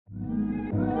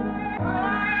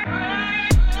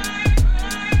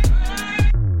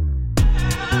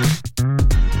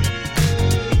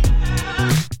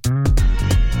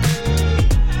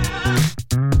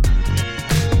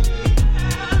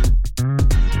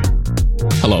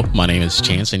Hello, my name is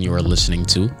Chance, and you are listening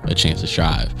to A Chance to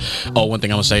Strive. Oh, one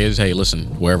thing I'm gonna say is, hey, listen,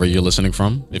 wherever you're listening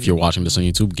from, if you're watching this on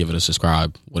YouTube, give it a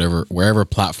subscribe. Wherever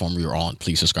platform you're on,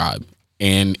 please subscribe.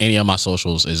 And any of my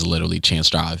socials is literally Chance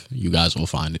Strive. You guys will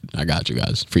find it. I got you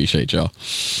guys. Appreciate y'all.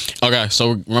 Okay,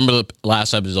 so remember the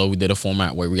last episode we did a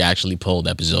format where we actually pulled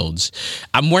episodes.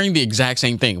 I'm wearing the exact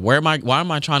same thing. Why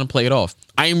am I trying to play it off?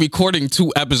 I am recording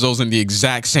 2 episodes in the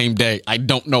exact same day. I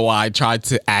don't know why I tried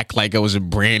to act like it was a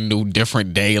brand new,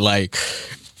 different day. Like,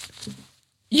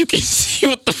 you can see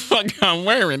what the fuck I'm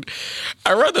wearing.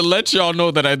 I'd rather let y'all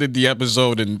know that I did the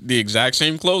episode in the exact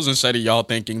same clothes instead of y'all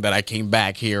thinking that I came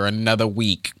back here another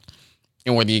week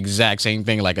and wear the exact same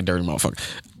thing like a dirty motherfucker.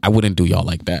 I wouldn't do y'all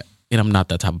like that. And I'm not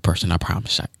that type of person, I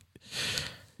promise.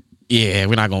 Yeah,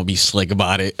 we're not going to be slick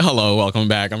about it. Hello, welcome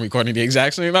back. I'm recording the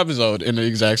exact same episode in the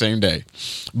exact same day.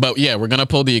 But yeah, we're going to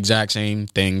pull the exact same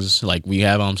things like we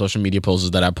have on social media posts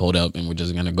that I pulled up, and we're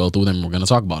just going to go through them and we're going to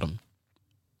talk about them.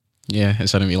 Yeah,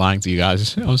 instead of me lying to you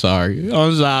guys. I'm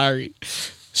sorry.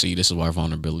 See, this is why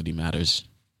vulnerability matters.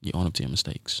 You own up to your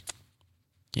mistakes.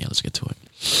 Yeah, let's get to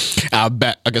it. I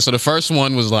bet. Okay, so the first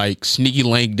one was like, Sneaky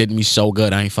Link did me so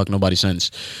good. I ain't fucked nobody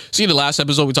since. See, the last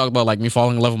episode we talked about like me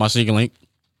falling in love with my Sneaky Link.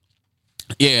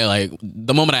 Yeah, like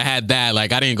the moment I had that,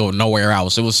 like I didn't go nowhere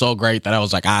else. It was so great that I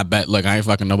was like, I bet, look, I ain't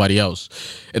fucking nobody else.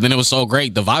 And then it was so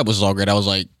great. The vibe was so great. I was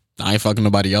like, I ain't fucking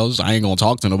nobody else. I ain't gonna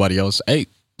talk to nobody else. Hey,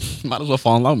 might as well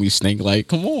fall in love with me, Snake. Like,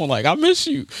 come on, like I miss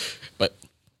you. But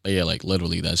yeah, like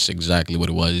literally, that's exactly what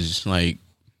it was. Like,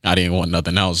 I didn't want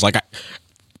nothing else. Like,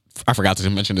 I forgot to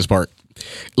mention this part.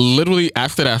 Literally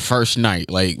after that first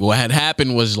night, like what had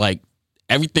happened was like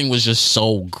everything was just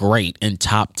so great and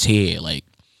top tier. Like,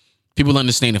 people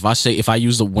understand when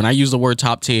I use the word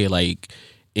top tier, like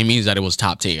it means that it was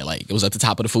top tier. Like it was at the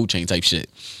top of the food chain type shit.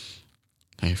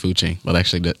 Hey, food chain. But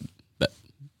actually that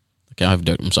okay, I have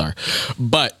dirt. I'm sorry.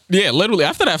 But yeah, literally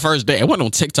after that first day, I went on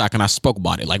TikTok and I spoke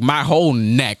about it. Like my whole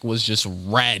neck was just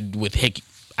red with hickey.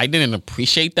 I didn't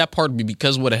appreciate that part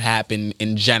because what had happened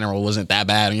in general wasn't that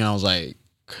bad. You know, I was like,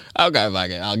 okay, fuck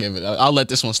it. I'll let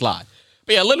this one slide.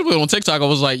 But yeah, literally on TikTok, I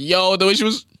was like, yo, the way she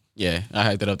was, yeah, I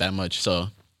hyped it up that much. So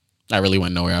I really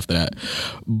went nowhere after that.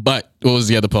 But what was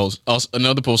the other post?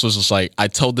 Another post was just like, I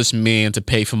told this man to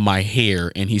pay for my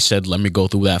hair and he said, let me go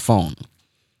through that phone.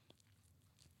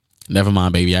 Never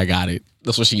mind, baby, I got it.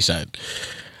 That's what she said.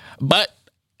 But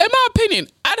in my opinion,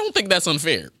 I don't think that's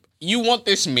unfair. You want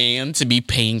this man to be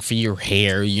paying for your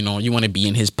hair. You know, you want to be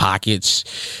in his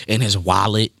pockets, in his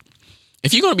wallet.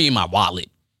 If you're going to be in my wallet,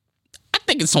 I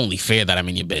think it's only fair that I'm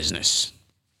in your business.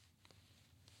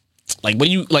 Like, what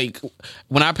do you like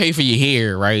when I pay for your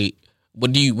hair, right?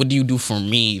 What do you do for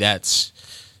me?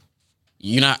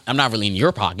 I'm not really in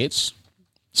your pockets.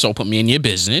 So put me in your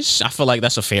business. I feel like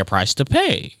that's a fair price to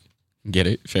pay. Get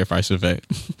it? Fair price to pay.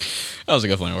 That was a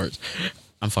good play of words.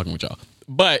 I'm fucking with y'all.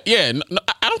 But yeah,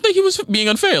 I don't think he was being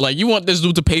unfair. Like, you want this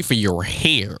dude to pay for your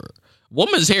hair.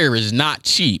 Woman's hair is not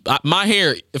cheap. My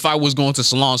hair, if I was going to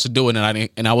salons to do it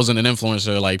and I wasn't an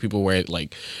influencer, like people were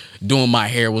like doing my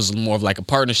hair was more of like a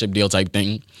partnership deal type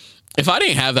thing. If I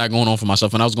didn't have that going on for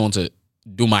myself and I was going to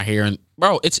do my hair, and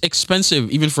bro, it's expensive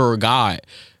even for a guy.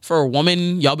 For a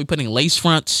woman, y'all be putting lace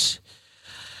fronts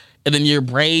and then your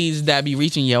braids that be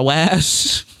reaching your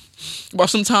ass. Bro,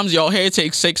 sometimes y'all hair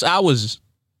takes 6 hours.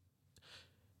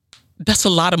 That's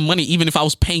a lot of money, even if I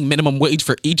was paying minimum wage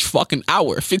for each fucking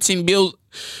hour. 15 bills.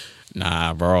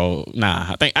 Nah, bro.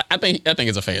 Nah. I think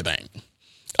it's a fair thing.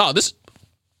 Oh, this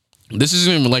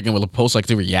isn't even like a post like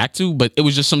to react to, but it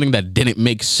was just something that didn't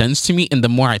make sense to me. And the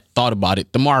more I thought about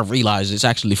it, the more I realized it's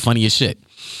actually funny as shit.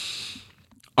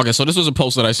 Okay, so this was a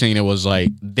post that I seen. It was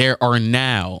like, there are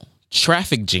now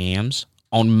traffic jams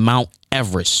on Mount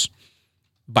Everest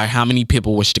by how many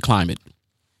people wish to climb it.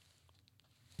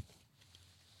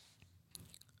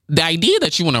 The idea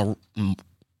that you want to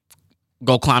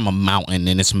go climb a mountain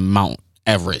and it's Mount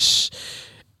Everest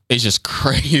is just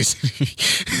crazy.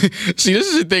 See, this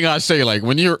is the thing I say. Like,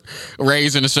 when you're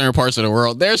raised in a certain parts of the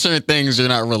world, there are certain things you're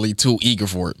not really too eager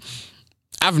for.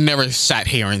 I've never sat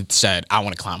here and said, I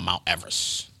want to climb Mount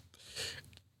Everest.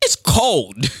 It's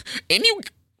cold. And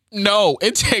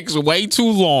it takes way too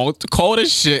long. It's cold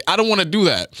as shit. I don't want to do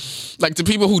that. Like, to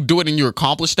people who do it and you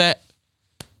accomplish that,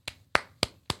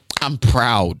 I'm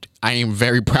proud. I am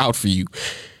very proud for you.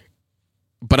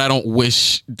 But I don't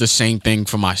wish the same thing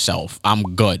for myself. I'm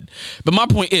good. But my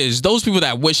point is, those people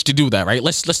that wish to do that, right?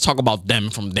 Let's talk about them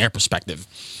from their perspective.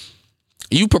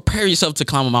 You prepare yourself to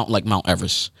climb a mountain like Mount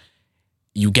Everest.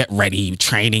 You get ready,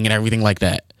 training and everything like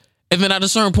that. And then at a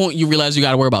certain point, you realize you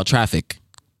got to worry about traffic.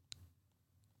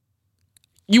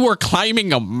 You are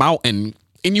climbing a mountain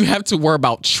and you have to worry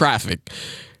about traffic.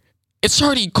 It's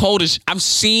already cold as I've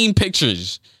seen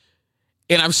pictures.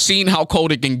 And I've seen how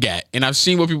cold it can get. And I've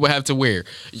seen what people have to wear.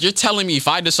 You're telling me if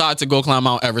I decide to go climb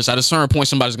Mount Everest, at a certain point,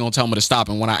 somebody's going to tell me to stop.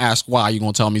 And when I ask why, you're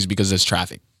going to tell me it's because there's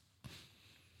traffic.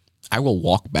 I will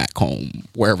walk back home,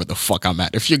 wherever the fuck I'm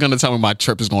at. If you're going to tell me my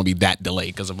trip is going to be that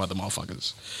delayed because of other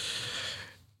motherfuckers.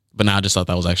 But now I just thought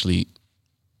that was actually...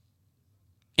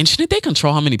 And shouldn't they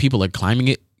control how many people are climbing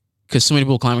it? Because so many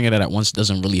people climbing it at once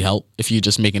doesn't really help if you're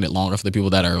just making it longer for the people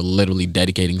that are literally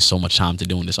dedicating so much time to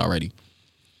doing this already.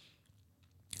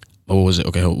 What was it?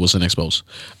 Okay, what's the next post?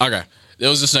 Okay, there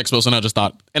was this next post, and I just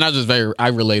thought, and I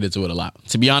related to it a lot.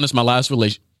 To be honest, my last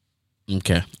relation.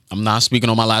 Okay, I'm not speaking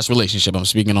on my last relationship. I'm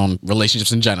speaking on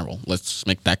relationships in general. Let's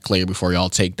make that clear before y'all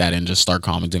take that and just start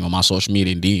commenting on my social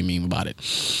media and DM me about it.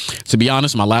 To be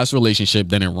honest, my last relationship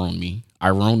didn't ruin me. I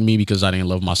ruined me because I didn't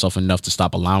love myself enough to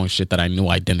stop allowing shit that I knew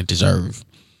I didn't deserve.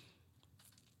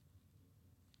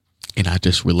 And I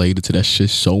just related to that shit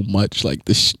so much. Like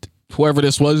this. Whoever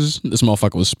this was, this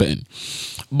motherfucker was spitting.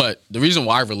 But the reason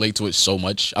why I relate to it so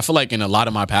much, I feel like in a lot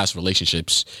of my past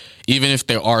relationships, even if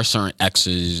there are certain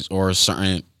exes or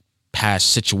certain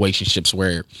past situationships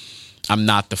where I'm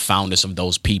not the fondest of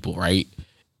those people, right?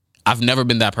 I've never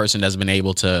been that person that's been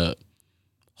able to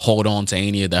hold on to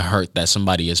any of the hurt that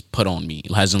somebody has put on me.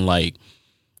 It hasn't like,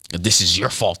 this is your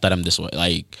fault that I'm this way.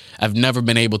 Like, I've never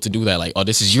been able to do that. Like, oh,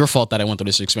 this is your fault that I went through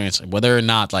this experience. Like, whether or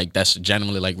not, like, that's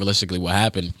genuinely, like, realistically what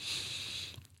happened.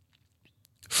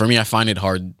 For me, I find it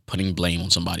hard putting blame on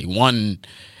somebody. One,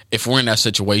 if we're in that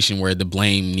situation where the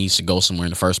blame needs to go somewhere in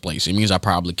the first place, it means I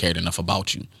probably cared enough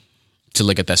about you to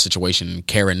look at that situation and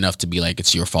care enough to be like,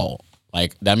 it's your fault.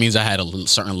 Like, that means I had a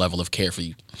certain level of care for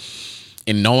you.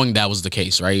 And knowing that was the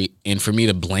case, right? And for me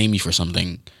to blame you for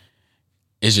something,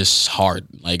 it's just hard.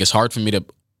 Like, it's hard for me to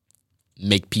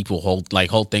make people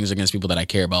hold things against people that I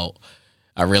care about.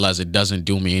 I realize it doesn't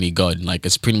do me any good. Like,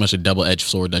 it's pretty much a double-edged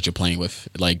sword that you're playing with.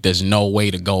 Like, there's no way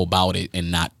to go about it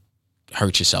and not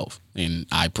hurt yourself. And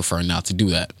I prefer not to do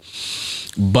that.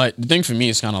 But the thing for me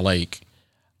is kind of like,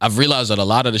 I've realized that a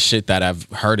lot of the shit that have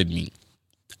hurted me,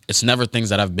 it's never things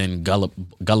that I've been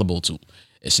gullible to.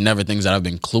 It's never things that I've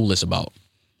been clueless about.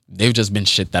 They've just been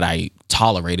shit that I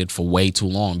tolerated for way too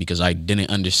long because I didn't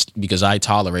understand, because I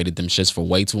tolerated them shits for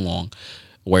way too long,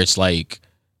 where it's like,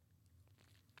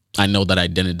 I know that I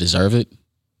didn't deserve it,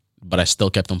 but I still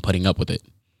kept on putting up with it.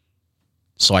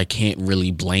 So I can't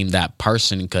really blame that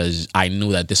person because I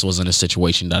knew that this wasn't a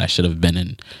situation that I should have been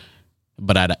in,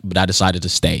 but I decided to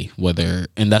stay.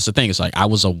 And that's the thing. It's like, I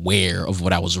was aware of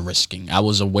what I was risking. I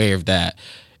was aware of that.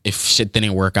 If shit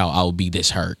didn't work out, I would be this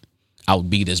hurt. I would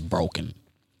be this broken.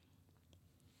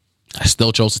 I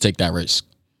still chose to take that risk.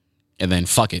 And then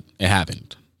fuck it. It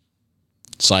happened.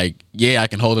 It's like, yeah, I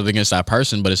can hold it against that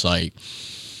person, but it's like,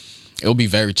 it would be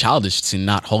very childish to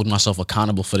not hold myself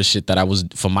accountable for the shit that I was,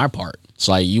 for my part. It's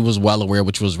like, you was well aware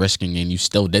what you was risking and you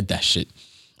still did that shit.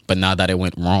 But now that it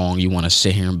went wrong, you want to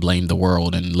sit here and blame the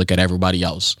world and look at everybody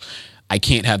else. I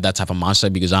can't have that type of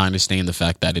mindset because I understand the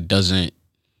fact that it doesn't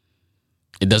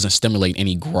stimulate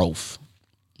any growth.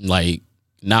 Like,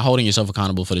 not holding yourself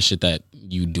accountable for the shit that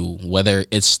you do, whether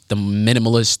it's the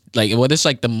minimalist, like, whether it's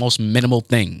like the most minimal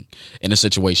thing in a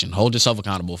situation, hold yourself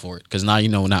accountable for it. Because now you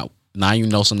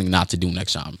know something not to do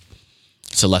next time.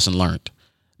 It's a lesson learned.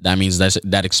 That means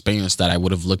that experience that I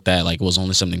would have looked at like it was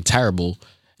only something terrible.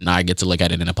 Now I get to look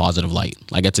at it in a positive light.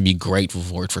 I get to be grateful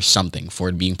for it, for something, for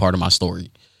it being part of my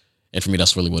story. And for me,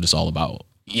 that's really what it's all about.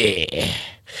 Yeah.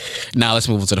 Now let's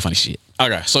move on to the funny shit.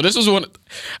 Okay, so this was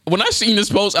when I seen this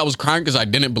post, I was crying because I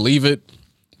didn't believe it.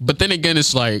 But then again,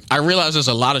 it's like, I realize there's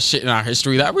a lot of shit in our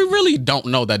history that we really don't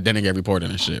know that didn't get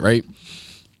reported and shit, right?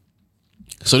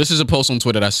 So this is a post on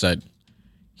Twitter that said,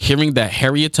 hearing that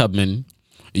Harriet Tubman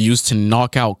used to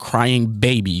knock out crying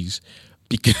babies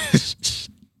because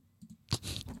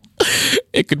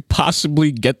it could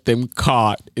possibly get them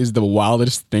caught is the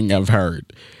wildest thing I've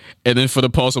heard. And then for the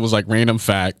post, it was like, random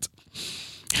fact,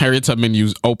 Harriet Tubman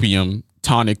used opium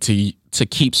tonic to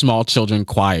keep small children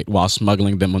quiet while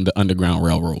smuggling them on the Underground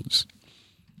Railroads.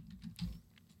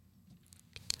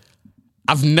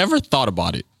 I've never thought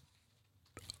about it,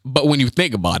 but when you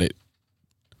think about it,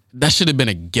 that should have been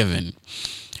a given.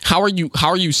 How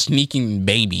are you sneaking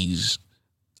babies,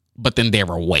 but then they're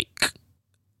awake?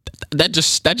 That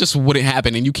just wouldn't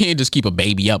happen, and you can't just keep a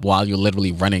baby up while you're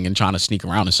literally running and trying to sneak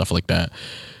around and stuff like that.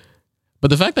 But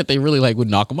the fact that they really like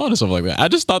would knock them out and stuff like that, I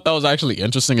just thought that was actually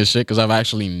interesting as shit because I've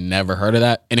actually never heard of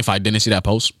that. And if I didn't see that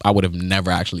post, I would have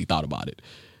never actually thought about it.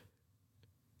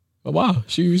 But wow,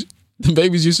 The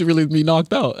babies used to really be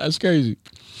knocked out. That's crazy.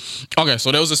 Okay,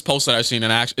 so there was this post that I seen,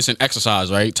 and it's an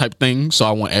exercise, right, type thing. So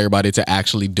I want everybody to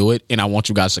actually do it, and I want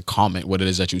you guys to comment what it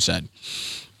is that you said.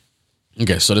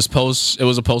 Okay, so this post, it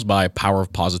was a post by Power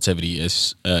of Positivity.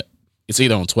 It's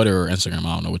either on Twitter or Instagram.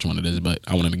 I don't know which one it is, but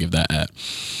I wanted to give that at.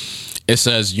 It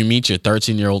says, you meet your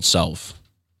 13-year-old self,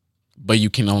 but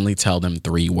you can only tell them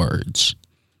 3 words.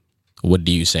 What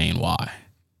do you say and why?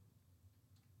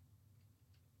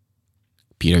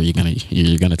 Peter,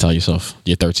 you're gonna tell yourself,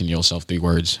 your 13-year-old self, 3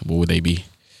 words. What would they be?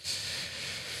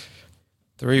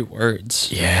 3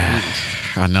 words. Yeah,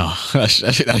 I know.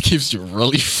 That keeps you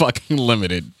really fucking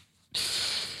limited.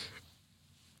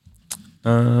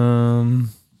 These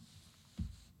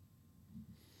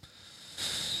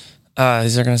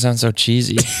are gonna sound so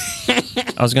cheesy.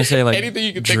 I was gonna say like anything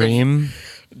you can dream.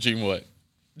 Think of. Dream what?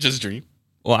 Just dream.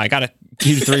 Well, I gotta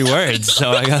keep 3 words, so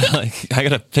I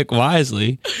gotta pick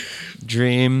wisely.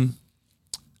 Dream,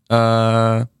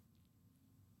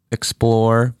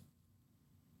 explore,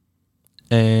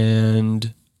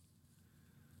 and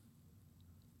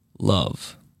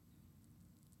love.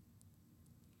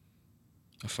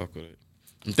 I fuck with it.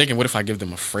 I'm thinking, what if I give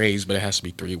them a phrase, but it has to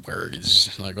be 3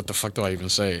 words? Like, what the fuck do I even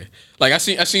say? Like, I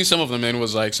seen some of them, and it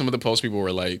was like, some of the post people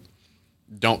were like,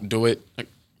 don't do it. Like,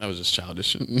 that was just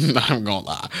childish. I'm gonna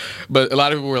lie. But a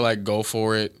lot of people were like, go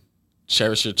for it.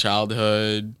 Cherish your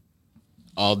childhood.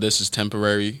 All this is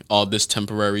temporary. All this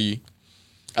temporary.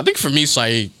 I think for me, it's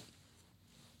like,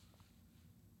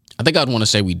 I think I'd want to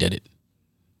say we did it.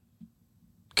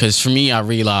 Because for me, I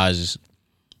realized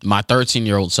my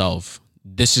 13-year-old self,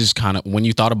 this is kind of, when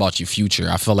you thought about your future,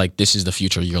 I feel like this is the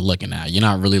future you're looking at. You're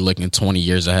not really looking 20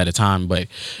 years ahead of time, but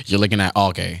you're looking at,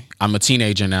 okay, I'm a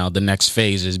teenager now. The next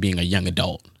phase is being a young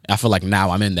adult. I feel like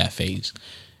now I'm in that phase.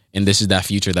 And this is that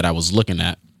future that I was looking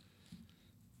at.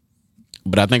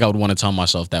 But I think I would want to tell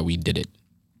myself that we did it.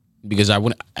 Because I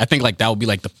think like that would be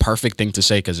like the perfect thing to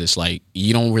say, because it's like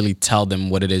you don't really tell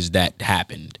them what it is that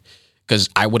happened. Because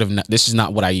I would have, this is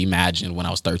not what I imagined when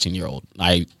I was 13-year-old.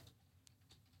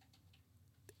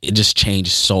 It just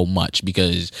changed so much,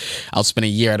 because I'll spend a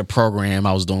year at a program.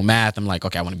 I was doing math. I'm like,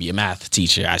 okay, I want to be a math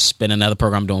teacher. I spend another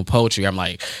program doing poetry. I'm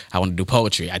like, I want to do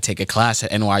poetry. I take a class at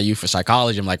NYU for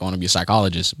psychology. I'm like, I want to be a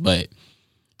psychologist. But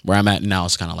where I'm at now,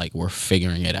 it's kind of like we're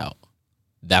figuring it out.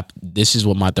 This is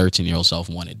what my 13-year-old self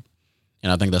wanted.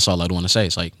 And I think that's all I'd want to say.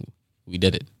 It's like, we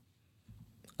did it.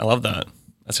 I love that.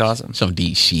 That's awesome. Some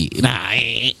deep shit. Nah, I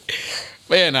ain't.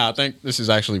 But yeah, I think this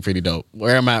is actually pretty dope.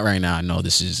 Where I'm at right now, I know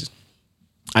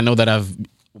that I've,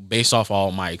 based off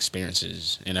all my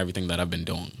experiences and everything that I've been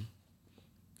doing,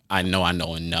 I know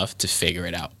enough to figure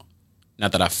it out.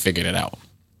 Not that I figured it out,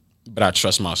 but I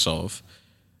trust myself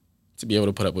to be able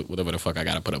to put up with whatever the fuck I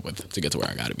gotta put up with to get to where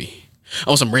I gotta be.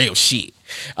 Oh, some real shit.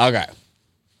 Okay.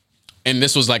 And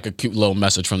this was like a cute little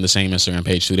message from the same Instagram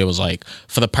page too. It was like,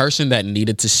 for the person that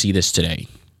needed to see this today,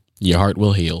 your heart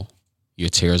will heal, your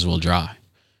tears will dry,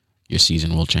 your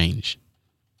season will change.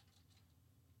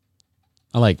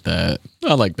 I like that.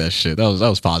 I like that shit. That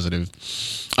was positive.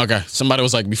 Okay. Somebody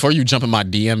was like, before you jump in my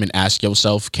DM and ask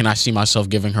yourself, can I see myself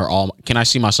giving her all? Can I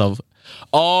see myself?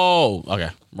 Oh, okay.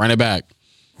 Run it back.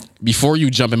 Before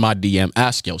you jump in my DM,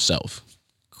 ask yourself,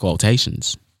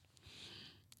 quotations,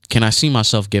 can I see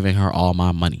myself giving her all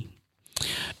my money?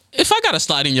 If I got to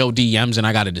slide in your DMs and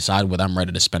I got to decide whether I'm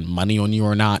ready to spend money on you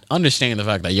or not, understand the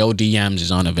fact that your DMs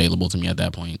is unavailable to me at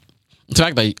that point. The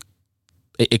fact that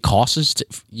it costs,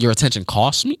 your attention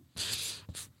costs me.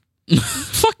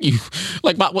 Fuck you.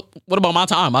 Like, what about my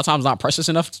time? My time's not precious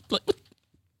enough. Like,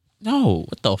 no,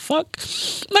 what the fuck?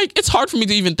 Like, it's hard for me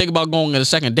to even think about going on a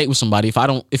second date with somebody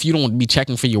if you don't be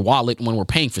checking for your wallet when we're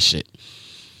paying for shit.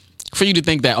 For you to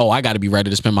think that, I got to be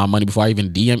ready to spend my money before I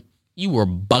even DM, you were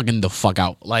bugging the fuck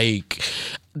out. Like,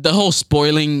 the whole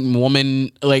spoiling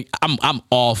woman, like, I'm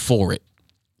all for it.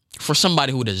 For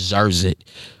somebody who deserves it.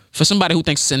 For somebody who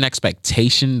thinks it's an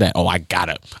expectation that, I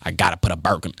gotta put a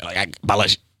Birkin,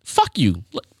 fuck you.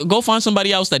 Go find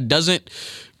somebody else that doesn't.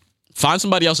 Find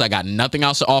somebody else that got nothing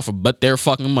else to offer but their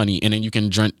fucking money, and then you can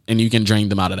drain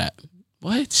them out of that.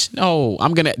 What? No,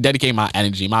 I'm gonna dedicate my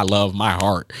energy, my love, my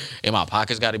heart, and my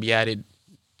pockets got to be added.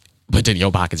 But then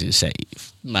your pockets is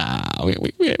safe. Nah, we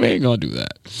ain't gonna do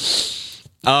that.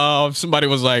 Somebody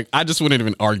was like, I just wouldn't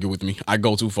even argue with me. I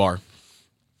go too far.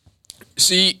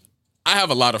 See, I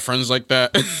have a lot of friends like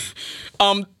that.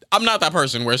 I'm not that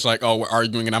person where it's like, we're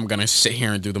arguing and I'm going to sit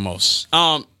here and do the most.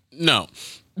 No.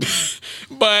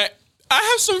 But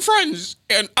I have some friends,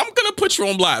 and I'm going to put you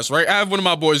on blast, right? I have one of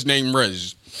my boys named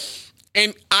Rez,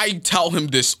 and I tell him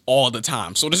this all the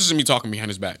time. So this is me talking behind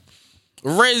his back.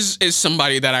 Rez is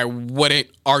somebody that I wouldn't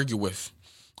argue with.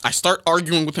 I start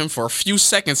arguing with him for a few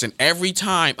seconds, and every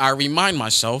time I remind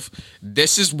myself,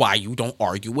 this is why you don't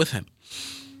argue with him.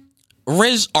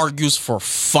 Riz argues for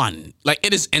fun. Like,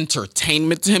 it is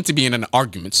entertainment to him to be in an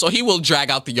argument. So he will drag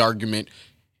out the argument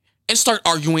and start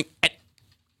arguing at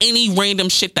any random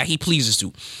shit that he pleases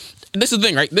to. This is the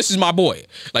thing, right? This is my boy.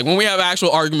 Like, when we have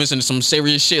actual arguments and some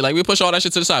serious shit, like, we push all that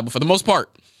shit to the side. But for the most part,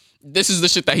 this is the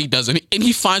shit that he does. And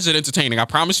he finds it entertaining. I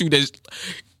promise you this.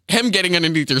 Him getting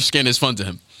underneath your skin is fun to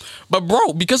him. But,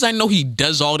 bro, because I know he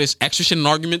does all this extra shit in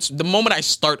arguments, the moment I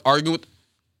start arguing with,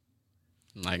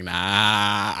 I'm like, nah,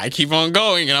 I keep on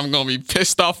going and I'm going to be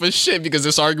pissed off as shit because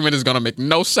this argument is going to make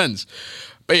no sense.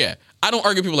 But yeah, I don't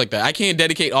argue with people like that. I can't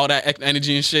dedicate all that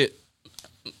energy and shit.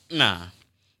 Nah.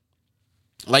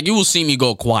 Like, you will see me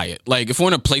go quiet. Like, if we're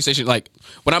in a PlayStation, like,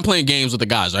 when I'm playing games with the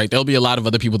guys, right, there'll be a lot of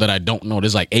other people that I don't know.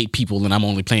 There's like 8 people and I'm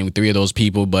only playing with 3 of those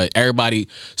people, but everybody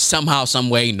somehow, some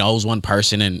way knows one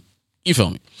person, and you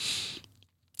feel me?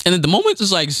 And then the moment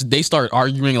it's like they start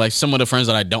arguing, like some of the friends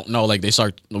that I don't know, like we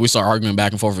start arguing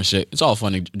back and forth and shit. It's all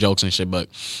funny jokes and shit, but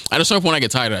at a certain point I get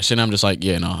tired of that shit and I'm just like,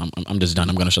 yeah, no, I'm just done.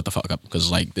 I'm gonna shut the fuck up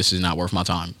because like this is not worth my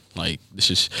time. Like,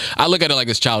 this is, I look at it like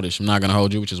it's childish. I'm not gonna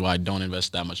hold you, which is why I don't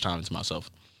invest that much time into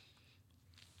myself.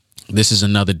 This is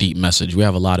another deep message. We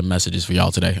have a lot of messages for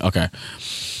y'all today. Okay.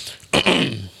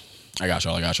 I got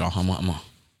y'all.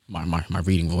 My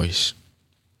reading voice.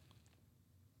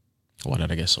 Why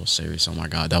did I get so serious? Oh my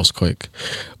God, that was quick.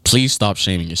 Please stop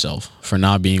shaming yourself for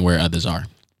not being where others are.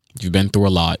 You've been through a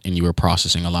lot and you are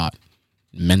processing a lot,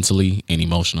 mentally and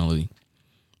emotionally.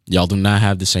 Y'all do not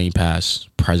have the same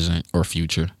past, present, or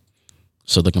future.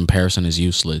 So the comparison is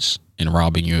useless and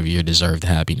robbing you of your deserved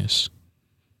happiness.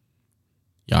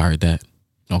 Y'all heard that?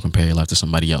 Don't compare your life to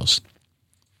somebody else.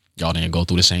 Y'all didn't go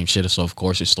through the same shit, so of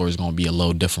course your story is going to be a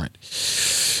little different.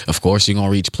 Of course you're going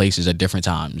to reach places at different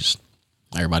times.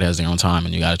 Everybody has their own time,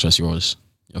 and you got to trust yours.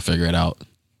 You'll figure it out.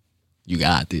 You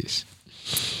got this.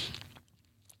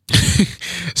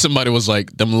 Somebody was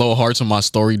like, them little hearts on my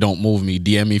story don't move me.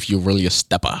 DM me if you're really a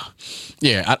stepper.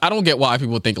 Yeah, I don't get why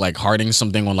people think like hearting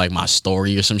something on like my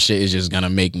story or some shit is just going to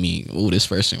make me, ooh, this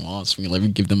person wants me. Let me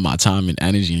give them my time and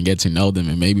energy and get to know them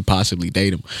and maybe possibly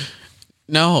date them.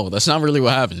 No, that's not really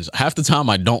what happens. Half the time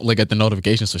I don't look at the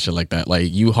notifications for shit like that.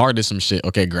 Like, you hearted some shit.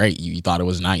 Okay, great. You thought it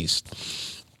was nice.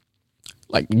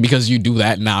 Like, because you do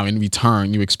that now, in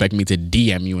return, you expect me to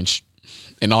DM you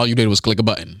and all you did was click a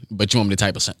button, but you want me to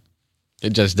type a sentence.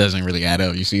 It just doesn't really add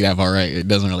up. You see that part, right? It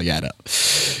doesn't really add up.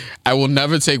 I will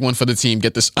never take one for the team.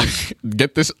 Get this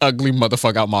ugly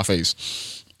motherfucker out my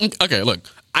face. Okay, look,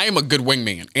 I am a good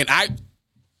wingman, and I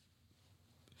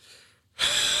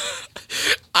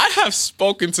have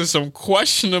spoken to some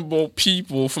questionable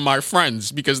people from my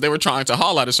friends because they were trying to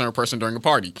holler at a certain person during a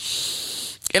party.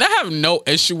 And I have no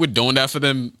issue with doing that for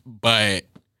them, but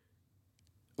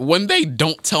when they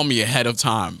don't tell me ahead of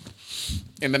time,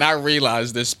 and then I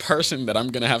realize this person that I'm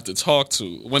going to have to talk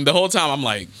to, when the whole time I'm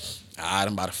like,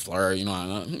 I'm about to flirt, I'm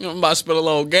about to spit a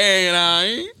little game,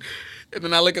 and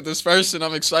then I look at this person,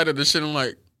 I'm excited and shit, I'm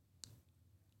like,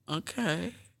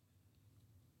 okay.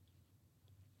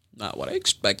 Not what I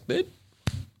expected.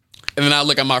 And then I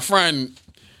look at my friend,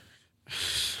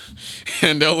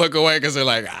 and they'll look away because they're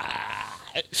like,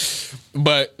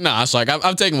 But nah, it's like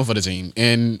I've taken one for the team,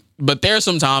 but there are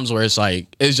some times where it's like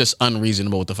it's just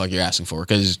unreasonable what the fuck you're asking for.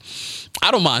 Because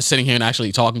I don't mind sitting here and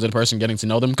actually talking to the person, getting to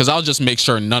know them. Because I'll just make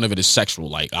sure none of it is sexual.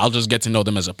 Like, I'll just get to know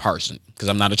them as a person because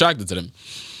I'm not attracted to them.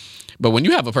 But when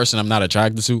you have a person I'm not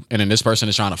attracted to, and then this person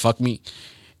is trying to fuck me,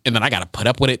 and then I gotta put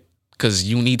up with it because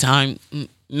you need time.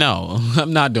 No,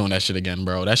 I'm not doing that shit again,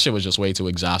 bro. That shit was just way too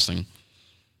exhausting.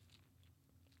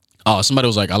 Oh, somebody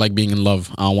was like, I like being in love.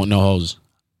 I don't want no hoes.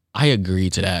 I agree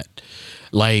to that.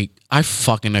 Like, I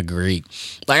fucking agree.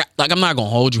 Like I'm not gonna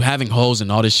hold you. Having hoes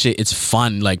and all this shit, it's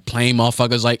fun. Like, playing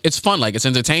motherfuckers, like, it's fun. Like, it's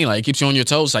entertaining. Like, it keeps you on your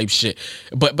toes type shit.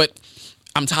 But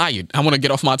I'm tired. I want to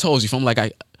get off my toes. You feel me? Like,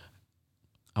 I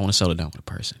want to settle down with a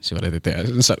person. See what I did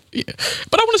there? So, yeah.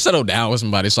 But I want to settle down with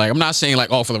somebody. It's like, I'm not saying like,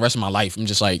 oh, for the rest of my life. I'm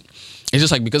just like, it's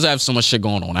just like, because I have so much shit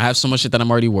going on. I have so much shit that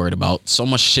I'm already worried about. So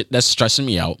much shit that's stressing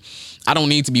me out. I don't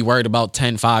need to be worried about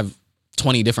 10, 5,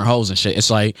 20 different hoes and shit. It's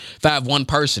like, if I have one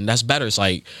person, that's better. It's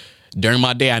like, during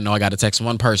my day, I know I got to text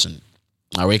one person.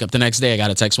 I wake up the next day, I got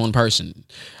to text one person.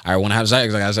 I want to have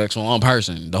sex, I got to text one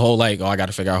person. The whole like, oh, I got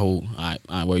to figure out who,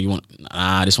 where you want,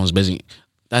 this one's busy.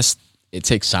 It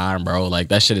takes time, bro. Like,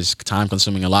 that shit is time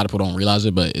consuming. A lot of people don't realize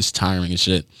it, but it's tiring and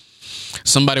shit.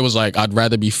 Somebody was like, I'd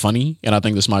rather be funny. And I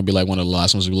think this might be like one of the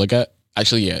last ones we look at.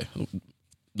 Actually, yeah,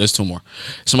 there's 2 more.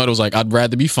 Somebody was like, I'd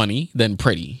rather be funny than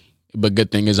pretty. But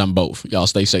good thing is I'm both. Y'all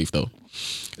stay safe, though.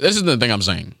 This is the thing I'm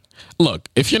saying. Look,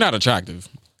 if you're not attractive,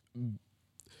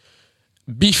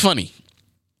 Be funny.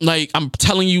 Like, I'm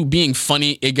telling you, being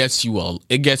funny, it gets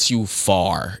you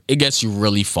far. It gets you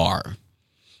really far.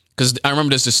 Because I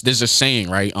remember there's this saying,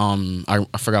 right? I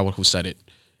forgot who said it.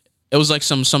 It was like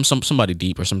somebody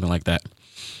deep or something like that.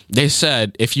 They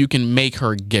said, if you can make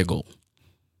her giggle,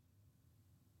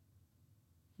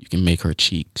 you can make her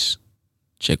cheeks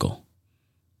jiggle.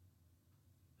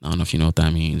 I don't know if you know what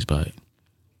that means, but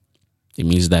it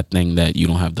means that thing that you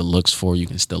don't have the looks for, you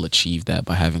can still achieve that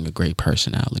by having a great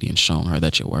personality and showing her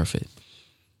that you're worth it.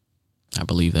 I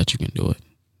believe that you can do it.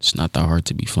 It's not that hard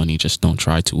to be funny. Just don't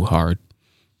try too hard.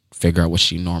 Figure out what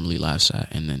she normally laughs at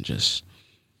and then just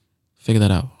figure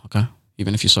that out, okay?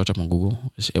 Even if you search up on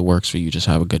Google, it works for you. Just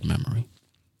have a good memory.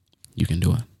 You can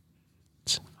do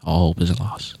it. All hope isn't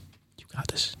lost. You got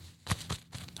this.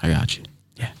 I got you.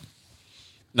 Yeah.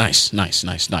 Nice.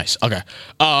 Okay.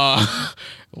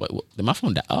 What, did my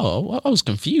phone die? Oh, I was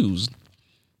confused.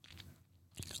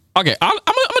 Okay, I'm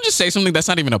gonna just say something that's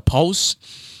not even a post.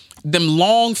 Them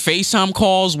long FaceTime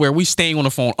calls where we staying on the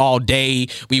phone all day,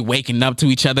 we waking up to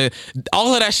each other,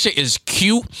 all of that shit is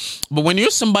cute. But when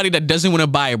you're somebody that doesn't want to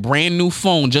buy a brand new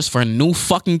phone just for a new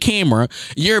fucking camera,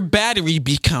 your battery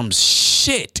becomes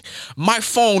shit. My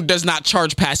phone does not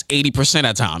charge past 80%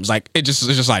 at times. Like, it's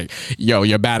just like, yo,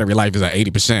 your battery life is at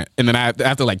 80%. And then I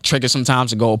have to like trigger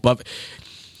sometimes to go above.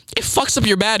 It fucks up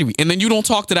your battery, and then you don't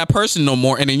talk to that person no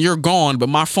more, and then you're gone, but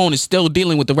my phone is still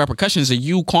dealing with the repercussions of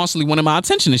you constantly wanting my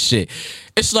attention and shit.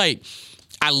 It's like,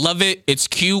 I love it, it's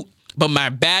cute, but my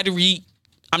battery,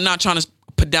 I'm not trying to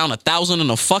put down $1,000 on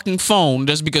a fucking phone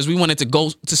just because we wanted to go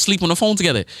to sleep on the phone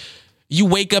together. You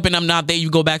wake up and I'm not there, you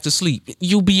go back to sleep.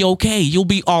 You'll be okay, you'll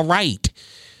be all right.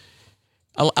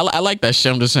 I like that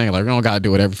shit. I'm just saying, like, we don't gotta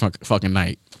do it every fucking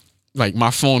night. Like,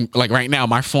 my phone, like right now,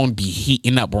 my phone be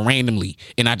heating up randomly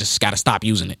and I just gotta stop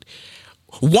using it.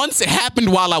 Once it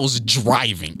happened while I was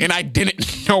driving and I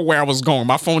didn't know where I was going.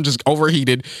 My phone just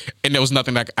overheated and there was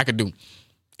nothing that I could do.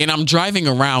 And I'm driving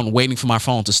around waiting for my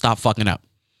phone to stop fucking up.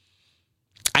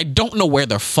 I don't know where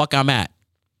the fuck I'm at.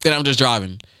 And I'm just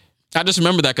driving. I just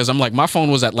remember that because I'm like, my phone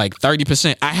was at like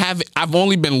 30%. I've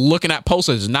only been looking at posts.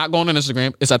 It's not going on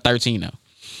Instagram. It's at 13 now.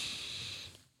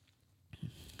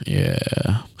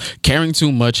 Yeah. Caring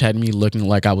too much had me looking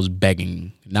like I was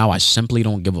begging. Now I simply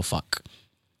don't give a fuck.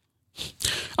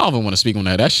 I don't even want to speak on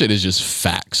that. That shit is just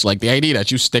facts. Like, the idea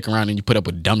that you stick around and you put up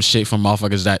with dumb shit from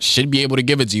motherfuckers that should be able to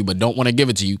give it to you but don't want to give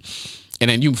it to you.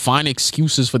 And then you find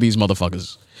excuses for these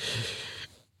motherfuckers.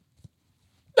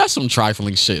 That's some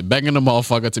trifling shit. Begging a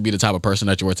motherfucker to be the type of person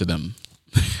that you were to them.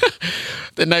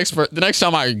 The next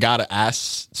time I gotta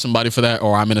ask somebody for that,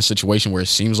 or I'm in a situation where it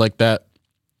seems like that,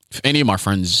 if any of my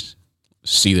friends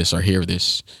see this or hear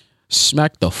this,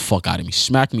 smack the fuck out of me.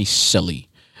 Smack me silly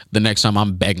the next time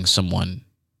I'm begging someone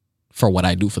for what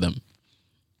I do for them.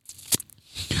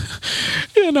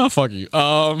 Yeah, no, fuck you.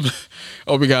 Hope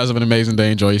you guys have an amazing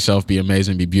day. Enjoy yourself. Be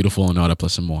amazing. Be beautiful. And all that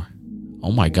plus some more.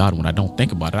 Oh my God, when I don't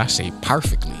think about it, I say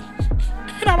perfectly.